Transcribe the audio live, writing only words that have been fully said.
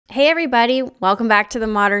Hey, everybody. Welcome back to the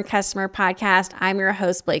Modern Customer Podcast. I'm your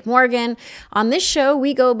host, Blake Morgan. On this show,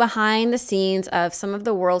 we go behind the scenes of some of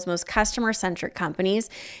the world's most customer-centric companies.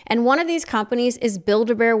 And one of these companies is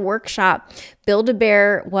Build-A-Bear Workshop.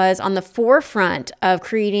 Build-A-Bear was on the forefront of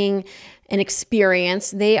creating an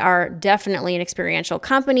experience. They are definitely an experiential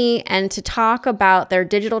company. And to talk about their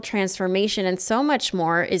digital transformation and so much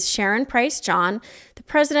more is Sharon Price-John, the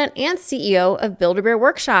president and CEO of Build-A-Bear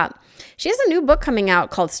Workshop. She has a new book coming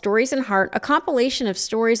out called Stories in Heart, a compilation of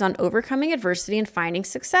stories on overcoming adversity and finding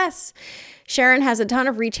success. Sharon has a ton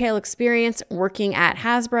of retail experience working at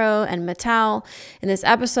Hasbro and Mattel. In this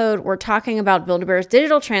episode, we're talking about Build-A-Bear's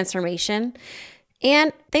digital transformation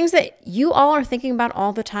and things that you all are thinking about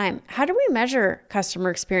all the time. How do we measure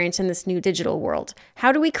customer experience in this new digital world?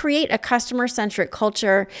 How do we create a customer-centric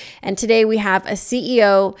culture? And today we have a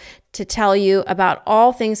CEO to tell you about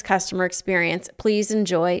all things customer experience. Please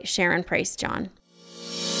enjoy Sharon Price-John.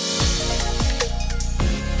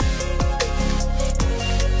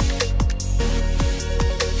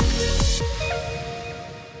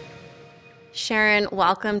 Sharon,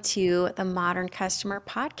 welcome to the Modern Customer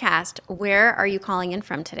Podcast. Where are you calling in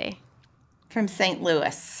from today? From St.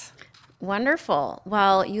 Louis. Wonderful.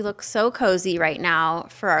 Well, you look so cozy right now.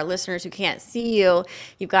 For our listeners who can't see you,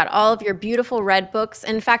 you've got all of your beautiful red books.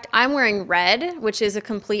 In fact, I'm wearing red, which is a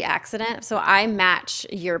complete accident. So I match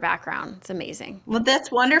your background. It's amazing. Well,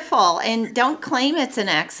 that's wonderful. And don't claim it's an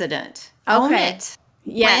accident. Own it.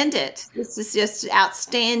 Yeah. Planned it. This is just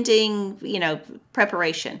outstanding,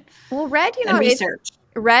 preparation. Well, red, and research.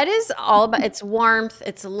 Red is all about, it's warmth,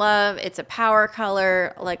 it's love, it's a power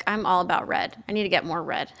color. Like, I'm all about red. I need to get more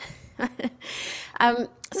red.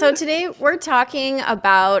 So today we're talking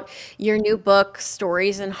about your new book,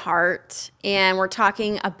 Stories in Heart, and we're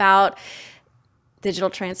talking about digital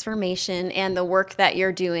transformation and the work that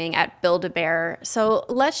you're doing at Build-A-Bear. So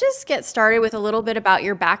let's just get started with a little bit about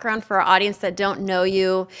your background for our audience that don't know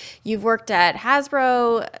you. You've worked at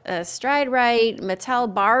Hasbro, StrideRite,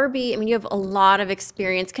 Mattel, Barbie. I mean, you have a lot of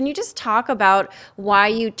experience. Can you just talk about why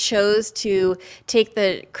you chose to take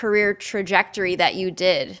the career trajectory that you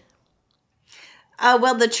did?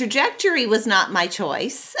 Well, the trajectory was not my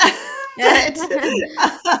choice. but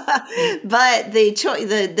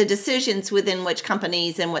the decisions within which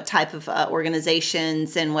companies and what type of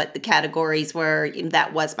organizations and what the categories were,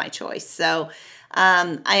 that was my choice. So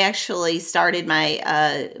I actually started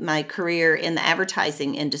my career in the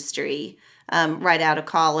advertising industry right out of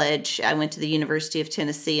college. I went to the University of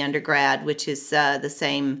Tennessee undergrad, which is the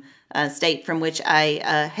same state from which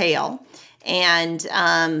I hail. And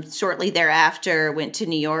shortly thereafter, went to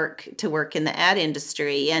New York to work in the ad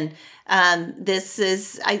industry. And this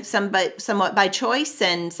is somewhat by choice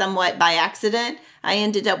and somewhat by accident. I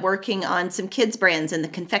ended up working on some kids brands in the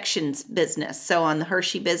confections business, so on the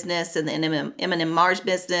Hershey business and the M&M Mars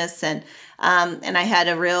business, and I had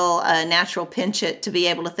a real natural penchant to be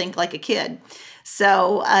able to think like a kid.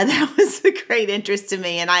 So that was a great interest to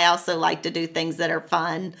me, and I also like to do things that are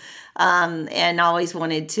fun. And always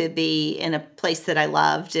wanted to be in a place that I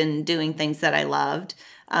loved and doing things that I loved.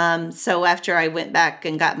 So after I went back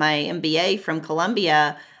and got my MBA from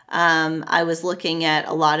Columbia, I was looking at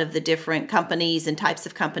a lot of the different companies and types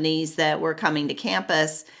of companies that were coming to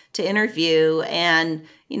campus to interview. And,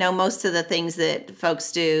 most of the things that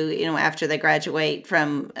folks do, after they graduate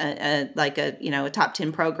from a top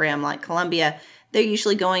 10 program like Columbia, they're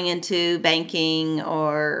usually going into banking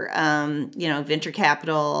or, venture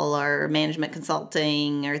capital or management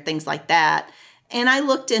consulting or things like that. And I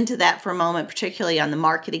looked into that for a moment, particularly on the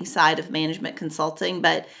marketing side of management consulting.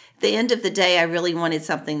 But at the end of the day, I really wanted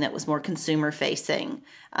something that was more consumer facing,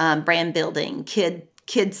 brand building,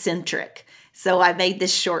 kid-centric. So I made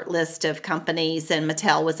this short list of companies, and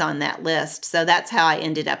Mattel was on that list. So that's how I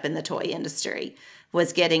ended up in the toy industry,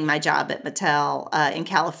 was getting my job at Mattel in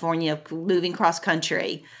California, moving cross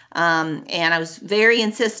country. And I was very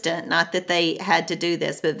insistent, not that they had to do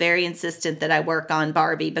this, but very insistent that I work on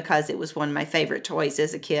Barbie because it was one of my favorite toys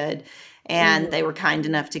as a kid. And they were kind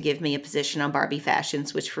enough to give me a position on Barbie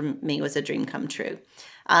Fashions, which for me was a dream come true.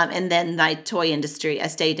 And then my toy industry, I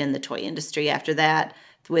stayed in the toy industry after that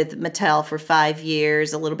with Mattel for 5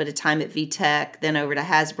 years, a little bit of time at VTech, then over to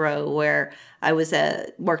Hasbro, where I was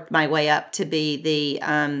worked my way up to be the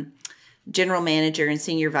general manager and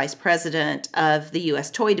senior vice president of the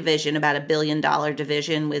U.S. toy division, about $1 billion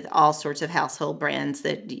division with all sorts of household brands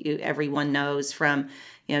that everyone knows, from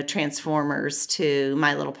Transformers to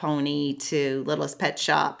My Little Pony to Littlest Pet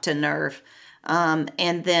Shop to Nerf.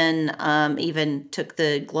 And then even took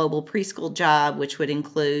the global preschool job, which would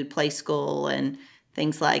include Play School and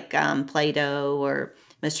things like Play-Doh or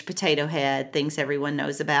Mr. Potato Head, things everyone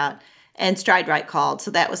knows about, and Stride Right Called.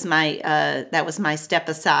 So that was my step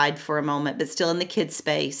aside for a moment, but still in the kids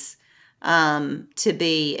space, to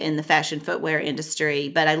be in the fashion footwear industry.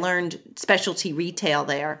 But I learned specialty retail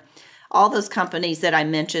there. All those companies that I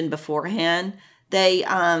mentioned beforehand, they,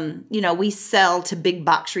 we sell to big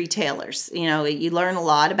box retailers. You learn a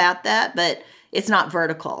lot about that, but it's not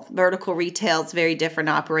vertical. Vertical retail is very different,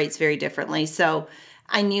 operates very differently. So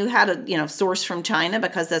I knew how to, source from China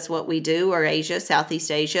because that's what we do, or Asia,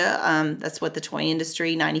 Southeast Asia. That's what the toy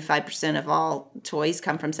industry, 95% of all toys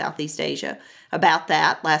come from Southeast Asia. About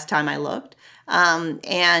that, last time I looked.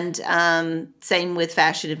 Same with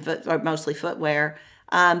fashion or mostly footwear.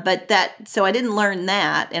 So I didn't learn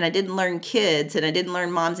that, and I didn't learn kids, and I didn't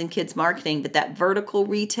learn moms and kids marketing, but that vertical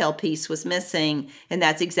retail piece was missing, and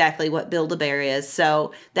that's exactly what Build-A-Bear is.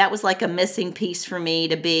 So that was like a missing piece for me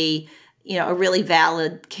to be, a really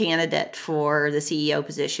valid candidate for the CEO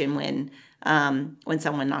position when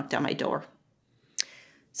someone knocked on my door.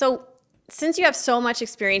 So since you have so much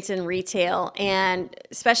experience in retail, and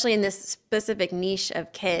especially in this specific niche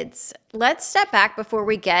of kids, let's step back before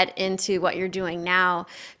we get into what you're doing now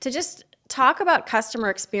to just talk about customer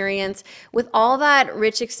experience. With all that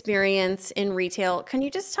rich experience in retail, can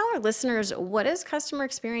you just tell our listeners, what does customer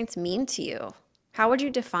experience mean to you? How would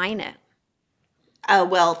you define it?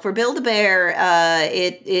 Well, for Build-A-Bear,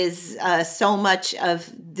 it is so much of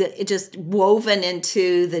just woven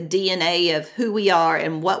into the DNA of who we are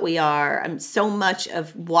and what we are. So much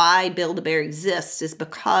of why Build-A-Bear exists is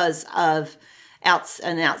because of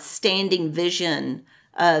an outstanding vision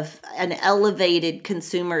of an elevated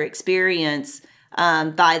consumer experience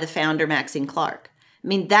by the founder, Maxine Clark. I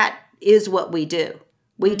mean, that is what we do.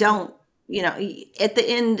 We don't, at the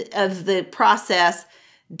end of the process,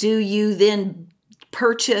 do you then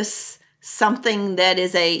purchase something that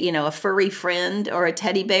is a furry friend or a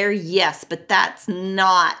teddy bear? Yes, but that's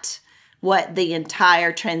not what the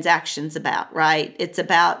entire transaction's about, right? It's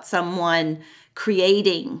about someone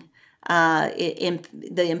creating the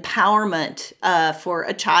empowerment for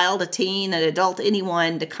a child, a teen, an adult,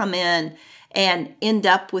 anyone to come in and end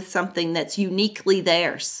up with something that's uniquely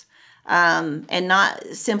theirs. And not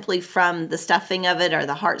simply from the stuffing of it or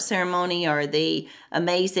the heart ceremony or the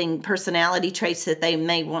amazing personality traits that they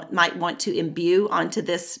might want to imbue onto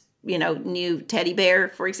this, new teddy bear,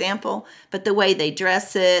 for example, but the way they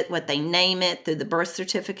dress it, what they name it through the birth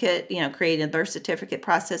certificate, creating the birth certificate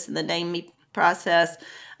process and the naming process.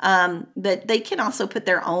 But they can also put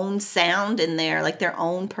their own sound in there, like their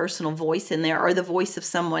own personal voice in there, or the voice of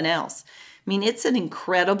someone else. I mean, it's an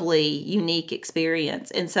incredibly unique experience.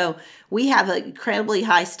 And so we have an incredibly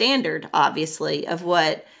high standard, obviously, of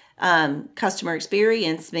what customer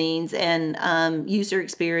experience means and user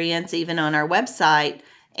experience, even on our website.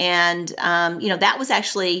 And, that was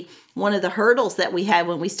actually one of the hurdles that we had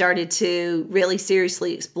when we started to really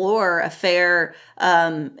seriously explore a fair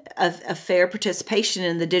participation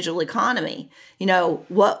in the digital economy.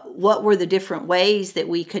 What were the different ways that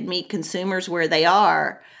we could meet consumers where they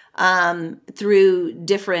are? Through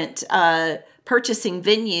different purchasing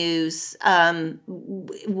venues,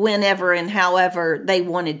 whenever and however they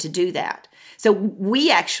wanted to do that. So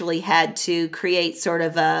we actually had to create sort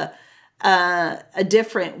of a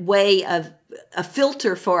different way of a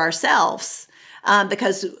filter for ourselves,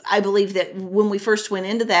 because I believe that when we first went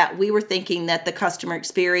into that, we were thinking that the customer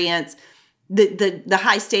experience, the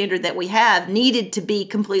high standard that we have, needed to be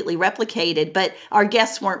completely replicated, but our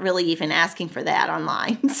guests weren't really even asking for that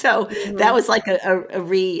online. So that was like a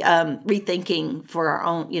rethinking for our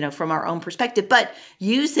own, from our own perspective, but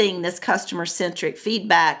using this customer-centric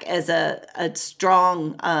feedback as a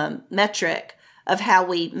strong metric of how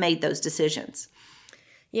we made those decisions.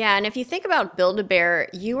 Yeah, and if you think about Build-A-Bear,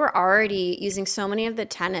 you are already using so many of the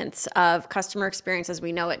tenets of customer experience as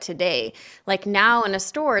we know it today. Like now in a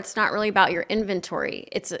store, it's not really about your inventory.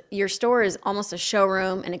 Your store is almost a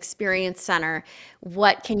showroom, an experience center.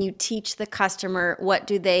 What can you teach the customer? What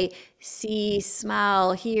do they see,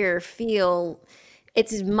 smell, hear, feel?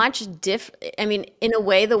 It's much different. I mean, in a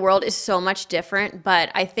way, the world is so much different, but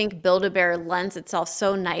I think Build-A-Bear lends itself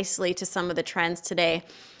so nicely to some of the trends today.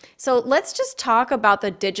 So let's just talk about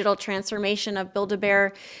the digital transformation of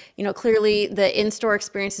Build-A-Bear. Clearly the in-store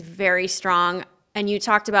experience is very strong. And you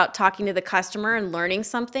talked about talking to the customer and learning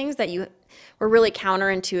some things that were really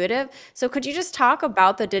counterintuitive. So could you just talk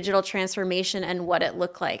about the digital transformation and what it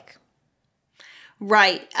looked like?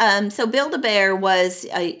 Right. So Build-A-Bear was,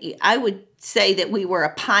 I would say that we were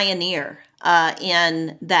a pioneer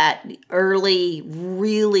in that early,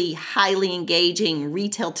 really highly engaging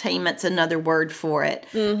retailtainment's another word for it,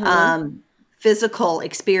 physical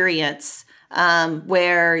experience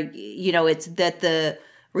where, you know, it's that the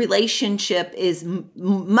relationship is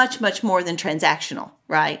much, much more than transactional,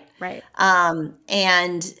 right? Right.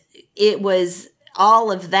 And it was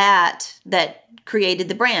all of that that created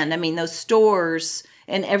the brand. I mean, those stores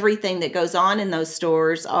and everything that goes on in those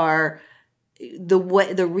stores are the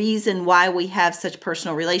reason why we have such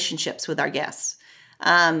personal relationships with our guests.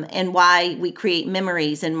 And why we create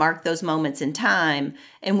memories and mark those moments in time.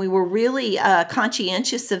 And we were really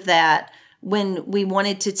conscientious of that when we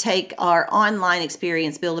wanted to take our online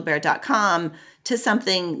experience, Build-A-Bear.com, to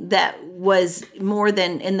something that was more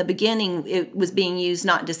than, in the beginning, it was being used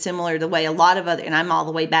not dissimilar the way a lot of other, and I'm all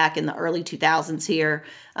the way back in the early 2000s here,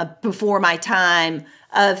 before my time,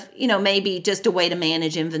 of, you know, maybe just a way to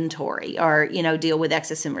manage inventory or, you know, deal with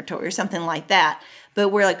excess inventory or something like that. But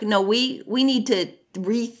we're like, no, we need to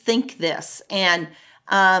rethink this. And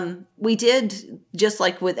we did, just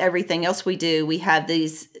like with everything else we do, we have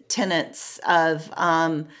these tenets of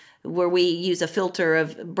where we use a filter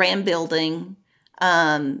of brand building,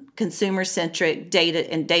 consumer-centric,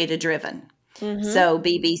 data and data-driven. So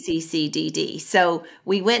BBCCDD. So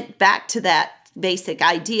we went back to that basic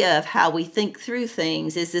idea of how we think through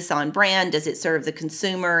things. Is this on brand? Does it serve the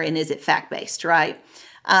consumer? And is it fact-based, right?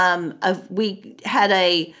 We had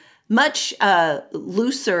a much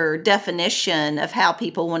looser definition of how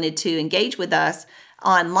people wanted to engage with us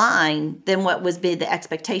online than what was the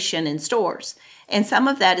expectation in stores. And some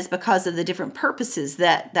of that is because of the different purposes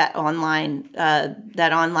that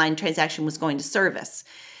online transaction was going to service.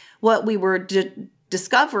 What we were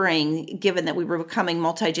discovering, given that we were becoming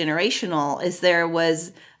multi-generational, is there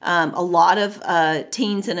was a lot of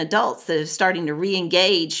teens and adults that are starting to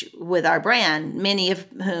re-engage with our brand, many of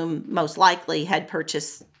whom most likely had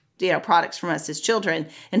purchased, you know, products from us as children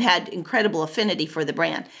and had incredible affinity for the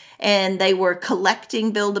brand. And they were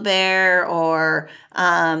collecting Build-A-Bear or,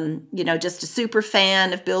 you know, just a super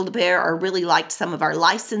fan of Build-A-Bear, or really liked some of our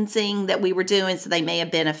licensing that we were doing. So they may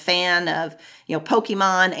have been a fan of, you know,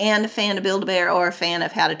 Pokemon and a fan of Build-A-Bear, or a fan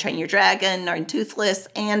of How to Train Your Dragon or Toothless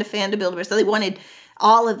and a fan of Build-A-Bear. So they wanted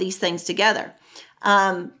all of these things together.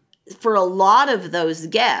 For a lot of those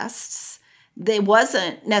guests, it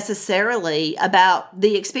wasn't necessarily about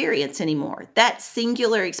the experience anymore. That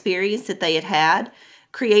singular experience that they had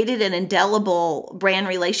created an indelible brand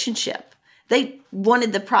relationship. They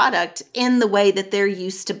wanted the product in the way that they're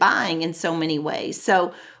used to buying in so many ways.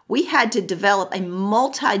 So we had to develop a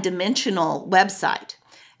multi-dimensional website.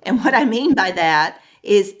 And what I mean by that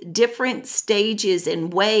is different stages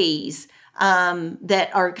and ways that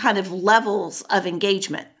are kind of levels of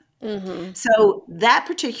engagement. So that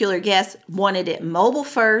particular guest wanted it mobile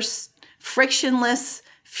first, frictionless,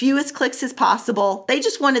 fewest clicks as possible. They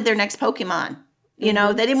just wanted their next Pokemon. You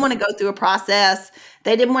know, they didn't want to go through a process.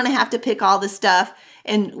 They didn't want to have to pick all this stuff.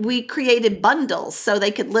 And we created bundles so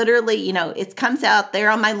they could literally, you know, it comes out,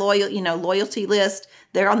 they're on my loyalty list.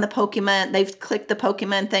 They're on the Pokemon. They've clicked the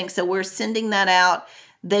Pokemon thing. So we're sending that out.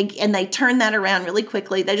 They turn that around really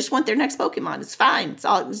quickly. They just want their next Pokemon. It's fine. It's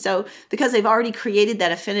all, so because they've already created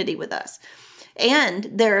that affinity with us. And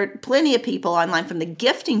there are plenty of people online from the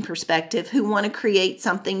gifting perspective who want to create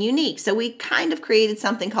something unique. So we kind of created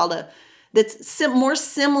something called that's more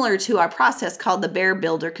similar to our process, called the Bear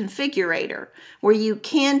Builder Configurator, where you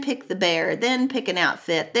can pick the bear, then pick an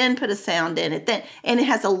outfit, then put a sound in it, and it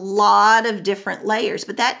has a lot of different layers,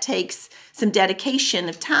 but that takes some dedication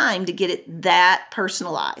of time to get it that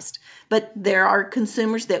personalized. But there are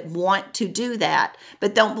consumers that want to do that,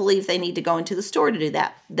 but don't believe they need to go into the store to do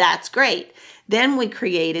that. That's great. Then we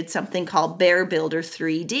created something called Bear Builder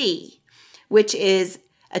 3D, which is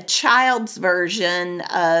a child's version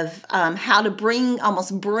of how to bring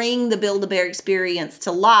the Build-A-Bear experience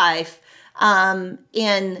to life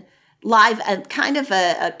in live, kind of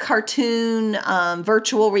a cartoon,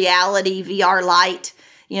 virtual reality, VR light.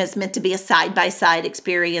 You know, it's meant to be a side-by-side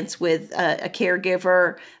experience with a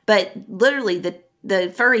caregiver, but literally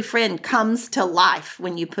the furry friend comes to life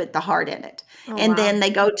when you put the heart in it. And then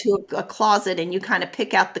they go to a closet and you kind of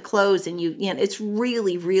pick out the clothes, and you know, it's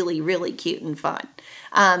really, really, really cute and fun.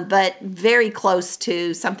 But very close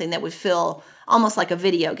to something that would feel almost like a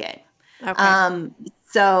video game. Okay.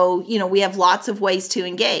 So, you know, we have lots of ways to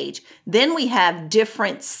engage. Then we have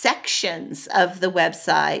different sections of the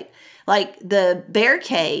website, like the Bear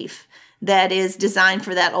Cave, that is designed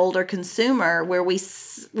for that older consumer, where we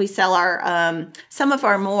sell our some of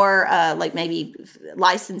our more like maybe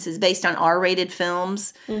licenses based on R-rated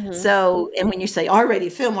films. So, and when you say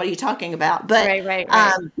R-rated film, what are you talking about? But right.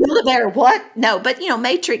 Build-A-Bear, what? No, but you know,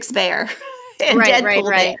 Matrix Bear and Deadpool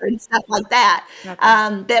Bear and stuff like that,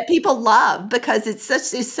 that people love because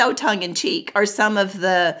it's so tongue in cheek. Or some of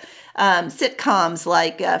the sitcoms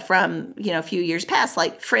like from a few years past,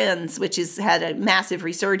 like Friends, which has had a massive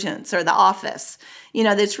resurgence, or The Office.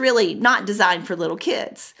 That's really not designed for little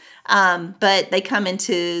kids. But they come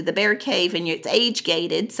into the bear cave, and it's age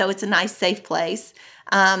gated, so it's a nice, safe place.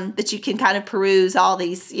 But you can kind of peruse all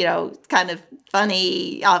these, kind of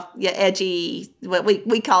funny, edgy. What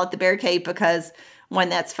we call it the bear cave because one,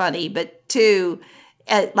 that's funny, but two,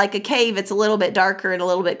 like a cave, it's a little bit darker and a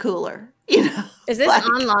little bit cooler. Is this like,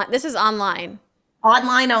 online? This is online.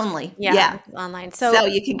 Online only. Yeah. Online. So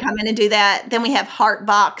you can come in and do that. Then we have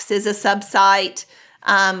Heartbox is a sub-site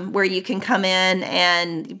where you can come in,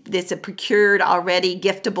 and it's a procured already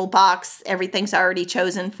giftable box. Everything's already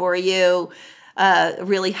chosen for you.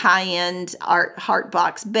 Really high-end art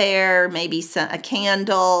Heartbox bear, maybe a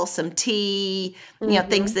candle, some tea,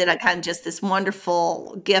 things that are kind of just this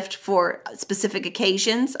wonderful gift for specific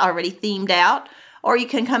occasions, already themed out. Or you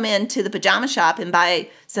can come into the pajama shop and buy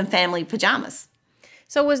some family pajamas.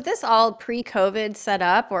 So was this all pre-COVID set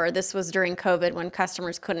up, or this was during COVID when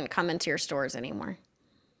customers couldn't come into your stores anymore?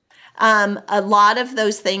 A lot of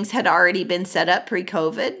those things had already been set up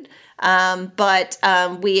pre-COVID, but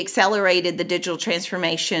we accelerated the digital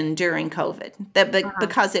transformation during COVID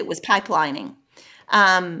because it was pipelining.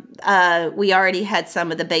 We already had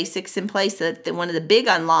some of the basics in place. One of the big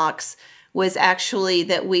unlocks was actually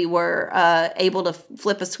that we were able to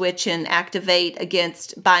flip a switch and activate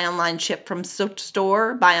against buy online, ship from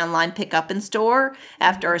store, buy online, pick up in store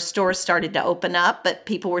after our stores started to open up, but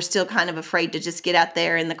people were still kind of afraid to just get out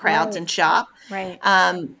there in the crowds and shop. Right.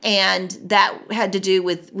 And that had to do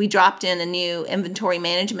with, we dropped in a new inventory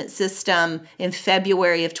management system in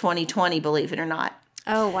February of 2020, believe it or not.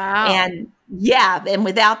 Oh, wow. And and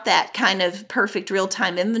without that kind of perfect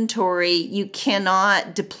real-time inventory, you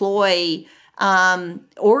cannot deploy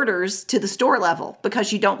orders to the store level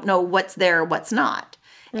because you don't know what's there or what's not.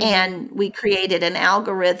 Mm-hmm. And we created an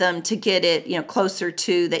algorithm to get it, closer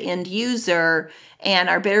to the end user. And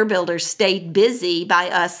our bear builders stayed busy by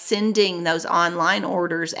us sending those online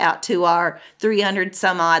orders out to our 300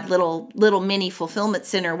 some odd little mini fulfillment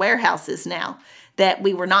center warehouses now that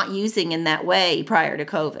we were not using in that way prior to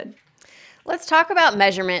COVID. Let's talk about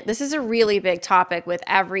measurement. This is a really big topic with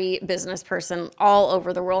every business person all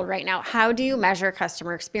over the world right now. How do you measure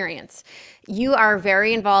customer experience? You are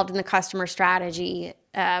very involved in the customer strategy.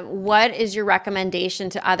 What is your recommendation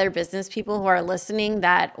to other business people who are listening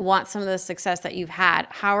that want some of the success that you've had?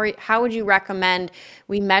 How would you recommend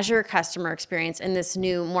we measure customer experience in this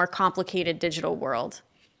new, more complicated digital world?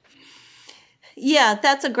 Yeah,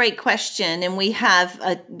 that's a great question. And we have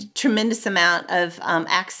a tremendous amount of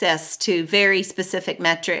access to very specific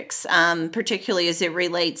metrics, particularly as it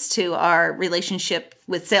relates to our relationship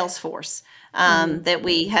with Salesforce, that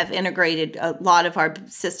we have integrated a lot of our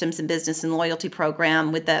systems and business and loyalty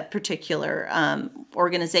program with that particular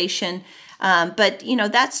organization. But,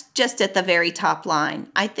 that's just at the very top line.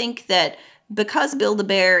 I think that because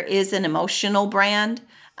Build-A-Bear is an emotional brand,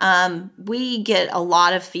 we get a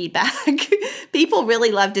lot of feedback. People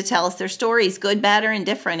really love to tell us their stories, good, bad, or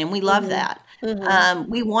indifferent, and we love that.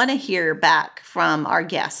 We want to hear back from our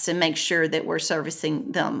guests and make sure that we're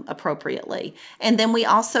servicing them appropriately. And then we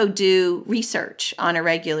also do research on a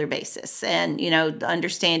regular basis and,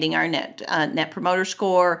 understanding our net promoter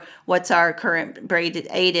score, what's our current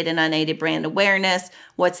aided and unaided brand awareness,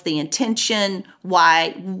 what's the intention,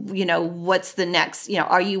 why, what's the next,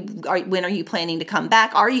 when are you planning to come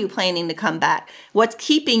back? Are you planning to come back? What's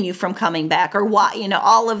keeping you from coming back, or why,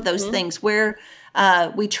 all of those things where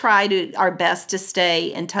we try our best to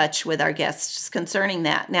stay in touch with our guests concerning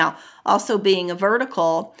that. Now, also being a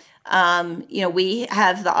vertical, we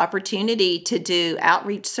have the opportunity to do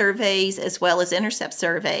outreach surveys as well as intercept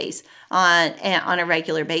surveys on a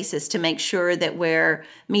regular basis to make sure that we're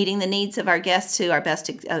meeting the needs of our guests to our best,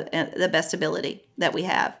 the best ability that we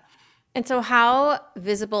have. And so how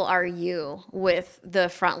visible are you with the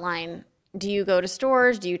Frontline? Do you go to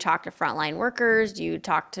stores? Do you talk to frontline workers? Do you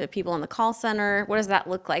talk to people in the call center? What does that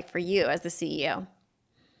look like for you as the CEO?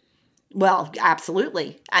 Well,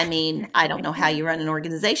 absolutely. I mean, I don't know how you run an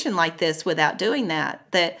organization like this without doing that.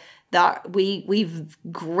 We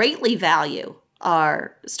greatly value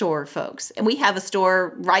our store folks. And we have a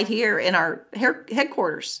store right here in our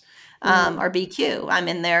headquarters, our BQ. I'm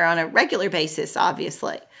in there on a regular basis,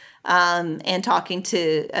 obviously. And talking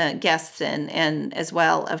to guests and as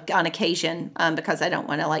well on occasion because I don't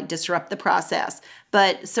want to disrupt the process.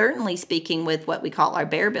 but certainly speaking with what we call our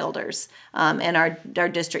bear builders. And our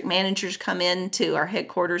district managers come into our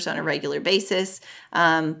headquarters on a regular basis.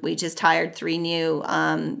 We just hired 3 new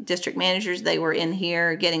district managers. They were in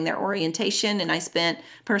here getting their orientation, and I spent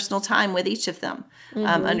personal time with each of them,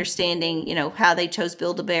 understanding, how they chose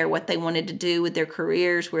Build-A-Bear, what they wanted to do with their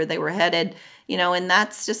careers, where they were headed, and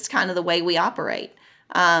that's just kind of the way we operate.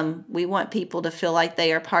 We want people to feel like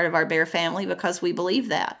they are part of our bear family because we believe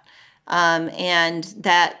that. And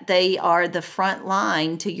that they are the front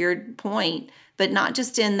line, to your point, but not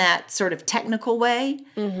just in that sort of technical way.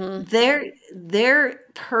 They're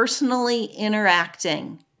personally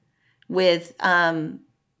interacting with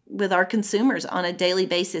our consumers on a daily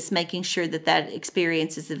basis, making sure that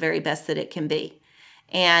experience is the very best that it can be.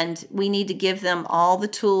 And we need to give them all the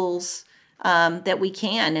tools that we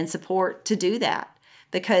can and support to do that.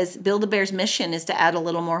 Because Build-A-Bear's mission is to add a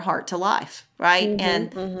little more heart to life, right?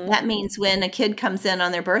 And that means when a kid comes in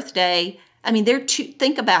on their birthday,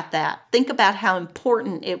 think about that. Think about how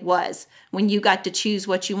important it was when you got to choose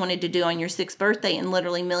what you wanted to do on your 6th birthday, and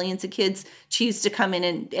literally millions of kids choose to come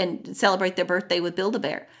in and celebrate their birthday with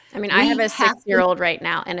Build-A-Bear. I have a 6-year-old right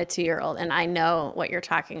now and a 2-year-old, and I know what you're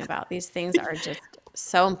talking about. These things are just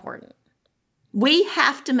so important. We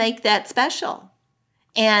have to make that special.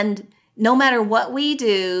 And no matter what we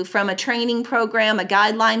do, from a training program, a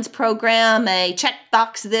guidelines program, a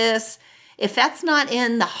checkbox this, if that's not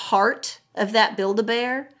in the heart of that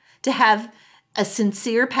Build-A-Bear, to have a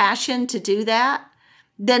sincere passion to do that,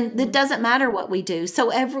 then it doesn't matter what we do. So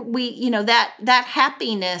that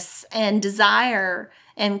happiness and desire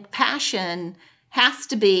and passion has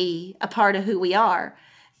to be a part of who we are.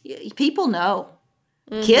 People know.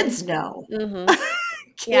 Kids know.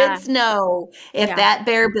 Kids know if that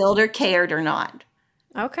bear builder cared or not.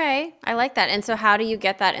 Okay. I like that. And so how do you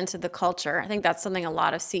get that into the culture? I think that's something a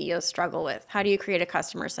lot of CEOs struggle with. How do you create a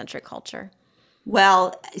customer-centric culture?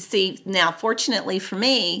 Well, see, now, fortunately for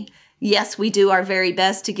me, yes, we do our very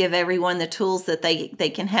best to give everyone the tools that they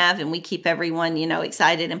can have, and we keep everyone,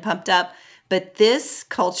 excited and pumped up. But this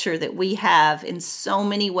culture that we have in so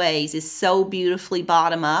many ways is so beautifully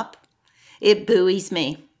bottom up. It buoys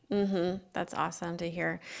me. That's awesome to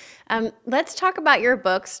hear. Let's talk about your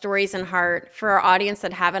book, Stories and Heart. For our audience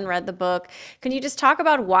that haven't read the book, can you just talk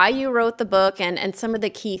about why you wrote the book and some of the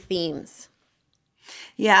key themes?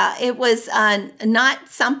 Yeah, it was not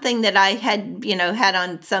something that I had, had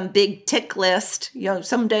on some big tick list.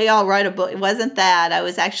 Someday I'll write a book. It wasn't that. I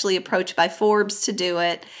was actually approached by Forbes to do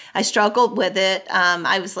it. I struggled with it.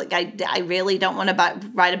 I was like, I really don't want to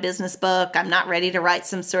write a business book. I'm not ready to write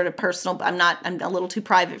some sort of personal. I'm a little too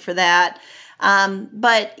private for that.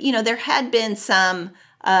 But there had been some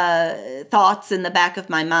thoughts in the back of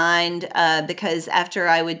my mind because after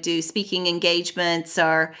I would do speaking engagements,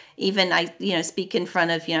 or even I speak in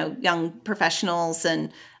front of young professionals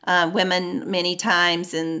and women many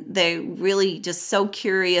times, and they're really just so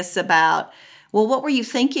curious about, well, what were you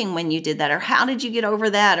thinking when you did that, or how did you get over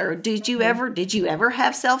that, or did you ever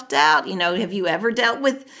have self-doubt? Have you ever dealt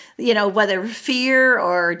with whether fear,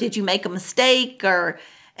 or did you make a mistake,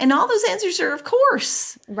 and all those answers are, of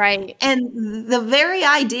course. Right. And the very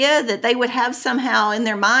idea that they would have somehow in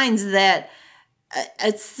their minds that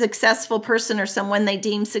a successful person or someone they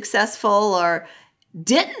deem successful or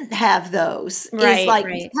didn't have those is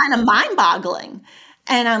kind of mind-boggling.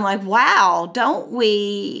 And I'm like, wow, don't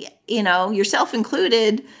we, yourself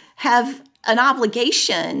included, have an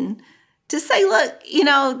obligation to say, look,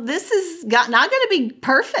 this is not going to be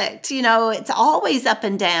perfect. It's always up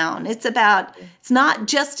and down. It's not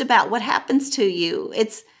just about what happens to you.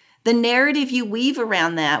 It's the narrative you weave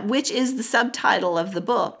around that, which is the subtitle of the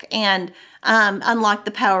book, and Unlock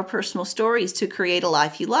the Power of Personal Stories to Create a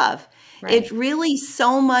Life You Love. Right. It's really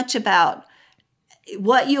so much about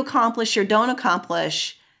what you accomplish or don't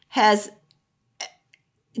accomplish has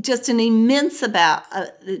just an immense about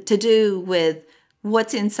to do with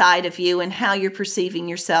what's inside of you and how you're perceiving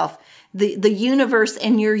yourself, the universe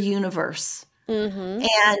and your universe.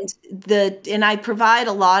 And I provide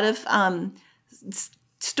a lot of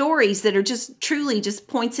stories that are just truly just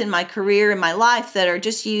points in my career and my life that are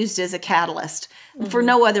just used as a catalyst for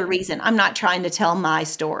no other reason. I'm not trying to tell my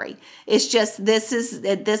story. It's just, this is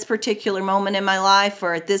at this particular moment in my life,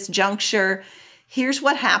 or at this juncture, here's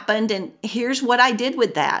what happened and here's what I did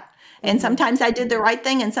with that. And sometimes I did the right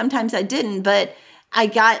thing and sometimes I didn't, but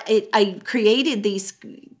I created these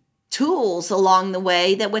tools along the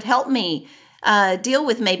way that would help me deal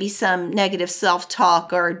with maybe some negative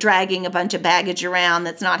self-talk or dragging a bunch of baggage around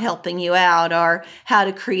that's not helping you out, or how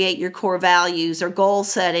to create your core values, or goal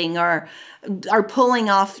setting, or are pulling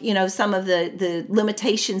off, some of the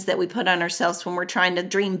limitations that we put on ourselves when we're trying to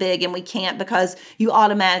dream big and we can't, because you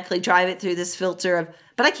automatically drive it through this filter of,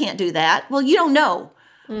 but I can't do that. Well, you don't know.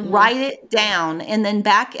 Write it down. And then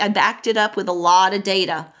I backed it up with a lot of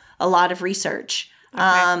data, a lot of research,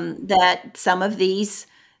 that some of these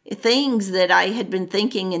things that I had been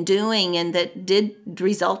thinking and doing, and that did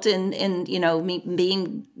result in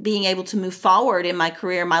me being able to move forward in my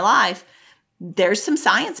career, my life, there's some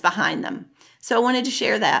science behind them. So I wanted to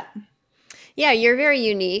share that. Yeah, you're very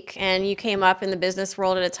unique, and you came up in the business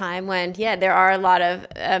world at a time when, there are a lot of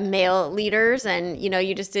male leaders, and,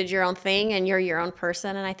 you just did your own thing and you're your own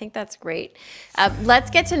person. And I think that's great.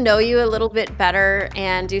 Let's get to know you a little bit better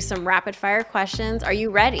and do some rapid fire questions. Are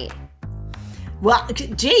you ready? Well,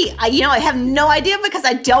 gee, I have no idea, because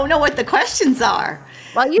I don't know what the questions are.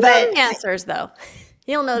 Well, you know the answers, though.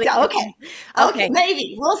 You'll know the answers. Okay,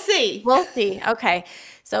 maybe. We'll see. Okay.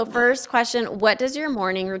 So first question, what does your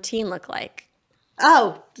morning routine look like?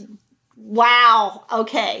 Oh, wow.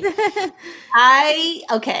 Okay. I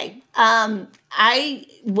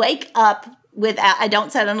wake up I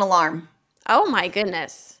don't set an alarm. Oh my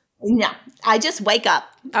goodness. No, I just wake up,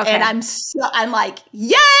 and I'm like,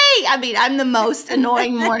 yay! I mean, I'm the most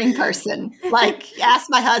annoying morning person. Like, ask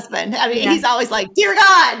my husband. I mean, he's always like, dear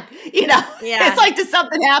God, it's like, does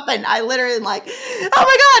something happen? I literally am like, oh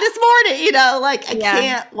my God, it's morning, like, I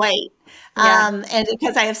can't wait. And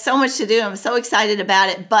because I have so much to do, I'm so excited about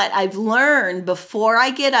it. But I've learned, before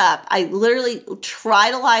I get up, I literally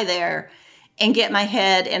try to lie there and get my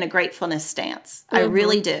head in a gratefulness stance. I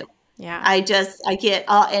really do. Yeah. I get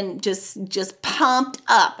and just pumped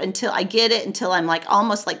up until I'm like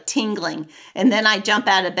almost like tingling. And then I jump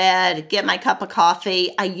out of bed, get my cup of coffee.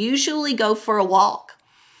 I usually go for a walk.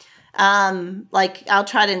 Like, I'll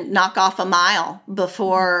try to knock off a mile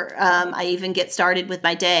before I even get started with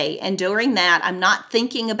my day. And during that, I'm not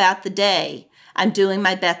thinking about the day. I'm doing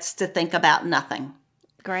my best to think about nothing.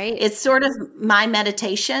 Great. It's sort of my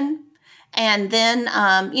meditation. And then,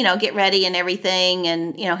 get ready and everything,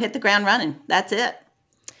 and, hit the ground running. That's it.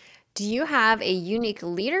 Do you have a unique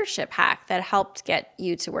leadership hack that helped get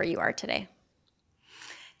you to where you are today?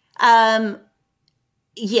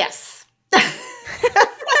 Yes.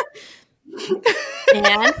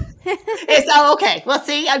 And? Okay. Well,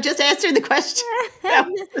 see, I've just answered the question.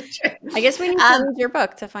 I guess we need to read your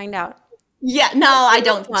book to find out. Yeah, no, I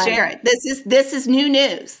don't share it. This is new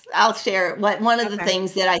news. I'll share it. One of the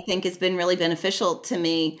things that I think has been really beneficial to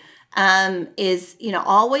me is,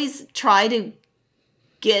 always try to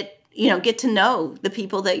get to know the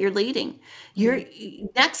people that you're leading. Your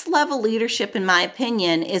next level leadership, in my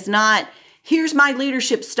opinion, is not, here's my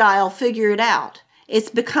leadership style, figure it out. It's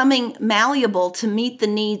becoming malleable to meet the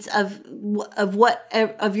needs of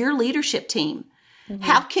your leadership team. Mm-hmm.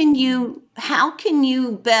 How can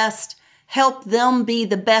you best help them be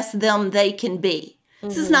the best them they can be? Mm-hmm.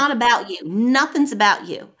 This is not about you. Nothing's about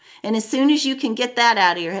you. And as soon as you can get that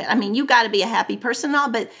out of your head, I mean, you got to be a happy person and all,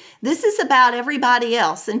 but this is about everybody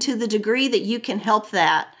else. And to the degree that you can help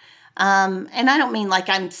that, and I don't mean like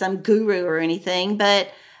I'm some guru or anything, but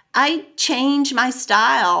I change my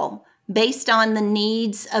style based on the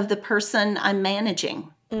needs of the person I'm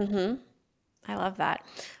managing. Mm-hmm. I love that.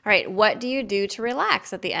 All right. What do you do to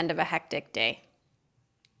relax at the end of a hectic day?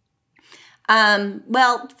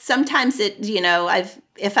 Well, sometimes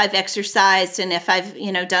if I've exercised and if I've,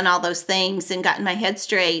 done all those things and gotten my head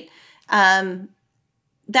straight,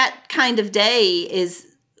 that kind of day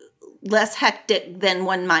is less hectic than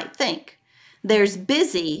one might think. There's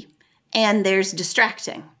busy and there's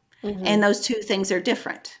distracting. Mm-hmm. And those two things are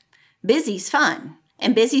different. Busy's fun,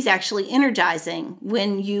 and busy's actually energizing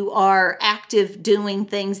when you are active doing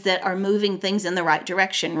things that are moving things in the right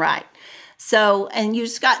direction, right? So, and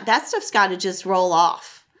that stuff's got to just roll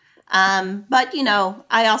off. But,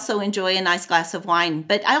 I also enjoy a nice glass of wine,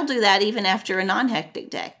 but I'll do that even after a non-hectic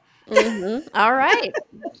day. Mm-hmm. All right.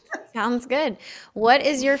 Sounds good. What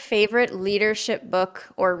is your favorite leadership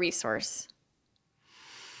book or resource?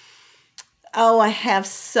 Oh, I have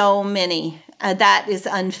so many. That is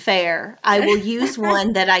unfair. I will use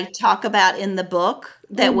one that I talk about in the book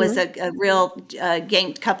that was a real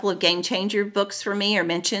couple of game changer books for me, or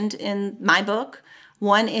mentioned in my book.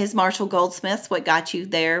 One is Marshall Goldsmith's What Got You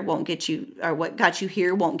There Won't Get You, or What Got You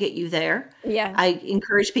Here Won't Get You There. Yeah. I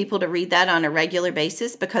encourage people to read that on a regular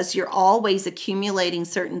basis, because you're always accumulating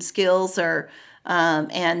certain skills or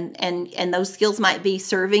And those skills might be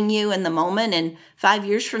serving you in the moment, and 5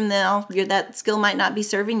 years from now, that skill might not be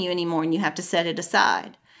serving you anymore, and you have to set it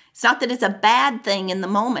aside. It's not that it's a bad thing in the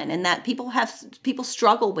moment, and that people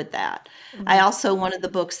struggle with that. Mm-hmm. I also, one of the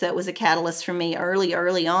books that was a catalyst for me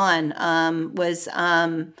early on was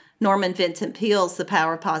Norman Vincent Peale's The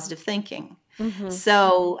Power of Positive Thinking. Mm-hmm.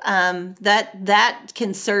 So that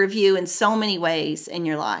can serve you in so many ways in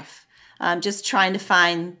your life. Just trying to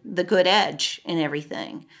find the good edge in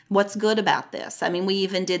everything. What's good about this? I mean, we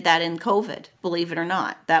even did that in COVID, believe it or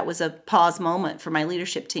not. That was a pause moment for my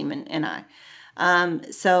leadership team and I.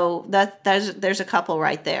 So there's a couple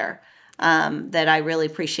right there that I really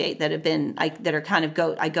appreciate that have been that are kind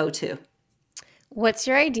of I go to. What's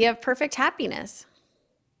your idea of perfect happiness?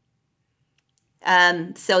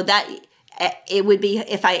 So that it would be,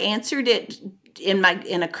 if I answered it in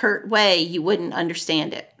a curt way, you wouldn't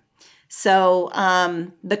understand it. So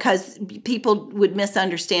because people would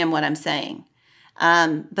misunderstand what I'm saying.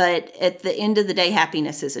 But at the end of the day,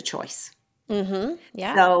 happiness is a choice. Mm-hmm.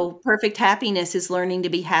 Yeah. So perfect happiness is learning to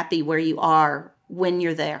be happy where you are when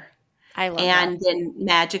you're there. I love and that. Then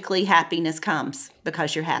magically happiness comes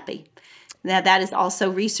because you're happy. Now that is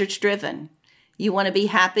also research driven. You want to be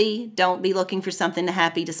happy, don't be looking for something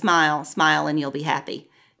to smile. Smile and you'll be happy.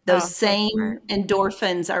 Those same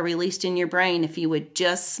endorphins are released in your brain. If you would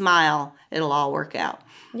just smile, it'll all work out.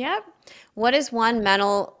 Yep. What is one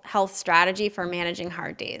mental health strategy for managing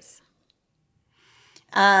hard days?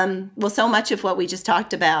 Well, so much of what we just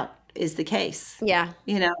talked about is the case. Yeah.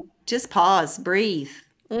 Just pause, breathe.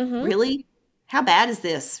 Mm-hmm. Really? How bad is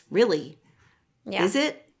this? Really? Yeah. Is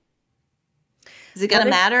it? Is it going to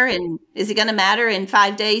matter? And is it going to matter in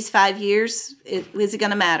 5 days, 5 years? Is it going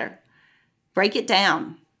to matter? Break it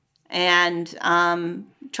down and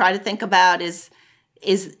try to think about is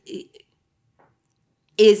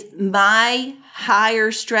my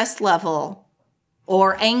higher stress level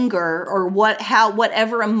or anger or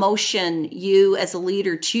whatever emotion you as a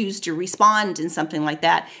leader choose to respond in something like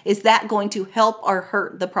that, is that going to help or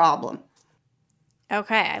hurt the problem?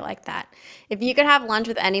 Okay, I like that. If you could have lunch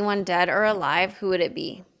with anyone dead or alive, who would it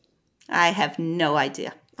be? I have no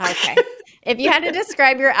idea. Okay. If you had to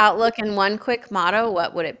describe your outlook in one quick motto,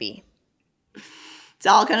 what would it be? It's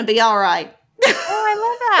all going to be all right. Oh, I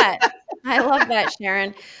love that. I love that,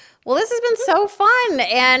 Sharon. Well, this has been so fun.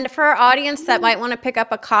 And for our audience that might want to pick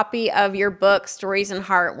up a copy of your book, Stories in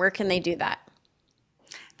Heart, where can they do that?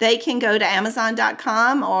 They can go to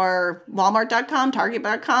Amazon.com or Walmart.com,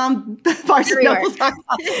 Target.com,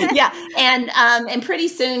 BarnesandNoble.com. Yeah, and pretty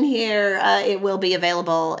soon here it will be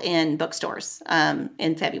available in bookstores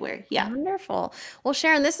in February. Yeah, wonderful. Well,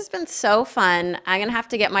 Sharon, this has been so fun. I'm gonna have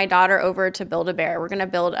to get my daughter over to build a bear. We're gonna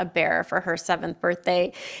build a bear for her 7th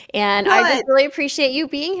birthday, and I just really appreciate you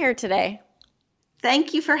being here today.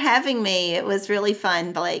 Thank you for having me. It was really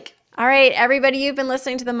fun, Blake. All right, everybody, you've been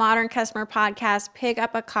listening to the Modern Customer Podcast. Pick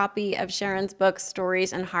up a copy of Sharon's book,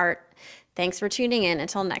 Stories in Heart. Thanks for tuning in.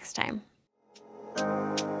 Until next time.